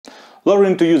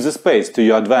learning to use the space to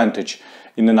your advantage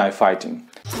in the knife fighting.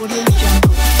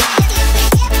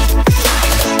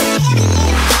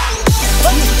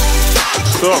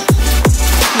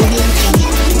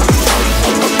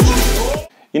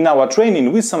 In our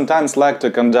training, we sometimes like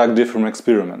to conduct different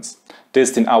experiments,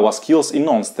 testing our skills in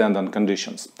non-standard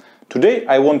conditions. Today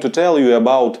I want to tell you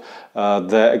about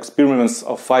the experiments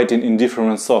of fighting in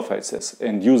different surfaces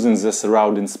and using the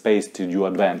surrounding space to your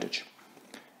advantage.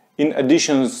 In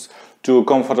addition to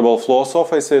comfortable floor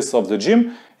surfaces of the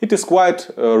gym, it is quite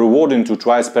rewarding to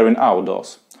try sparring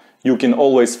outdoors. You can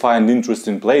always find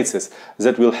interesting places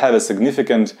that will have a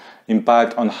significant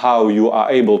impact on how you are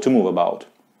able to move about.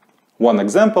 One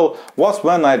example was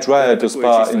when I tried to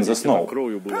spar in the snow.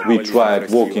 We tried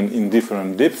walking in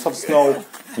different depths of snow,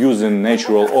 using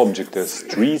natural objects as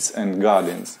trees and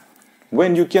gardens.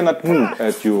 When you cannot move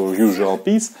at your usual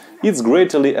pace, it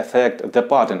greatly affects the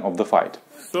pattern of the fight.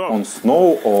 On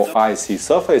snow or icy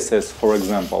surfaces, for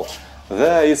example,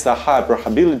 there is a high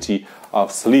probability of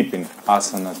slipping,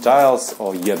 as on tiles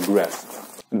or wet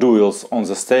grass. Duels on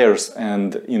the stairs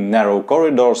and in narrow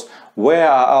corridors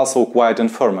are also quite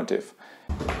informative.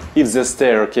 If the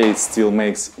staircase still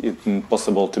makes it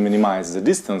impossible to minimize the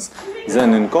distance,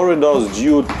 then in corridors,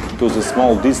 due to the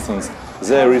small distance,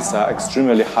 there is an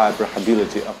extremely high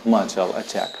probability of mortal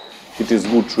attack. It is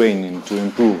good training to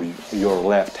improve your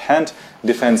left hand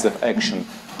defensive action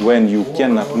when you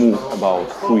cannot move about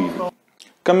freely.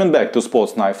 Coming back to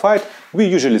sports knife fight, we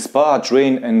usually spar,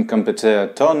 train and compete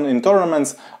in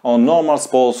tournaments on normal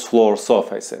sports floor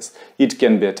surfaces. It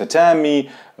can be a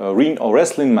tatami, a ring or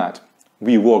wrestling mat.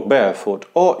 We work barefoot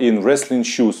or in wrestling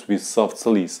shoes with soft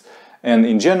soles, and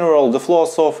in general the floor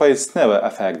surface never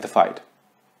affects the fight.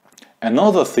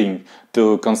 Another thing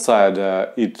to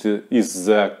consider is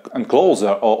the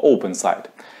enclosure or open side.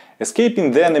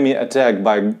 Escaping the enemy attack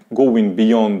by going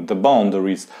beyond the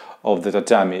boundaries of the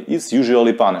tatami is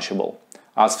usually punishable.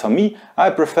 As for me,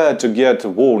 I prefer to get a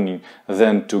warning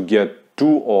than to get 2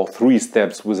 or 3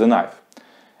 steps with a knife.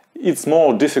 It's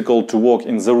more difficult to walk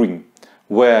in the ring,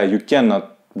 where you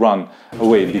cannot run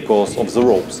away because of the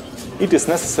ropes. It is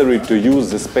necessary to use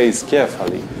the space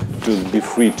carefully to be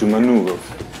free to maneuver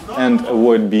and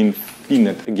avoid being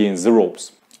pinned against the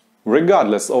ropes.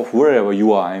 Regardless of wherever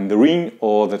you are in the ring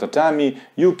or the tatami,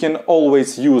 you can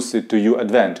always use it to your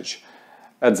advantage.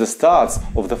 At the start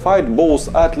of the fight,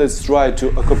 both athletes try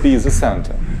to occupy the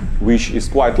center, which is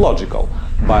quite logical.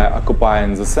 By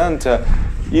occupying the center,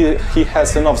 he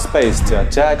has enough space to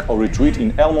attack or retreat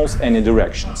in almost any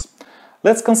directions.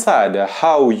 Let's consider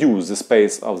how to use the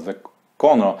space of the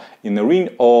corner in the ring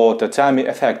or tatami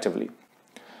effectively.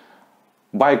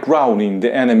 By crowding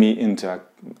the enemy into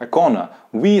a corner,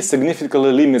 we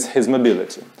significantly limit his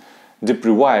mobility,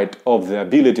 deprived of the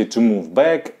ability to move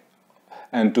back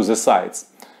and to the sides.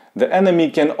 The enemy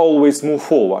can always move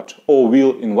forward or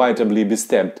will inevitably be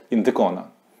stabbed in the corner.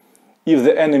 If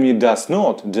the enemy does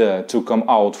not dare to come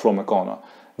out from a corner,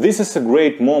 this is a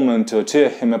great moment to tear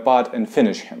him apart and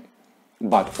finish him.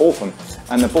 But often,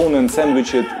 an opponent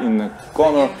sandwiched in a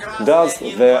corner does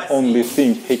the only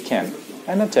thing he can –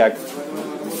 an attack.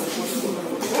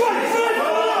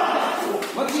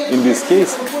 In this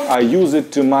case, I use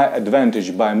it to my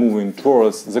advantage by moving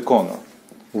towards the corner,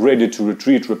 ready to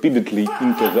retreat repeatedly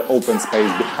into the open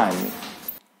space behind me.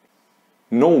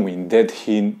 Knowing that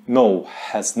he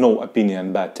has no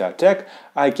opinion but to attack,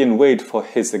 I can wait for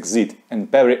his exit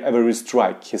and parry every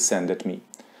strike he sends at me.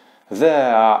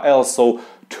 There are also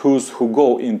those who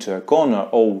go into a corner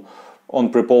or on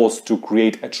purpose to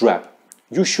create a trap.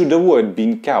 You should avoid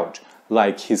being caught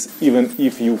like his even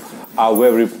if you are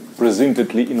very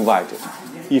presently invited.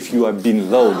 If you are being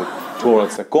lured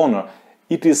towards a corner,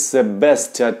 it is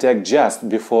best to attack just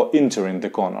before entering the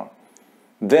corner.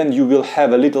 Then you will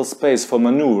have a little space for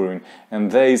maneuvering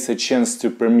and there is a chance to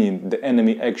permit the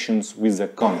enemy actions with a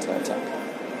counter-attack.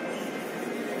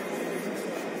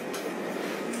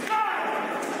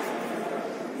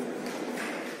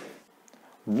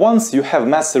 Once you have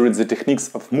mastered the techniques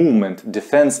of movement,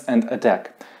 defense and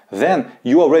attack, then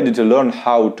you are ready to learn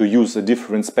how to use the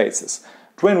different spaces,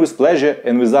 train with pleasure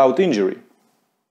and without injury.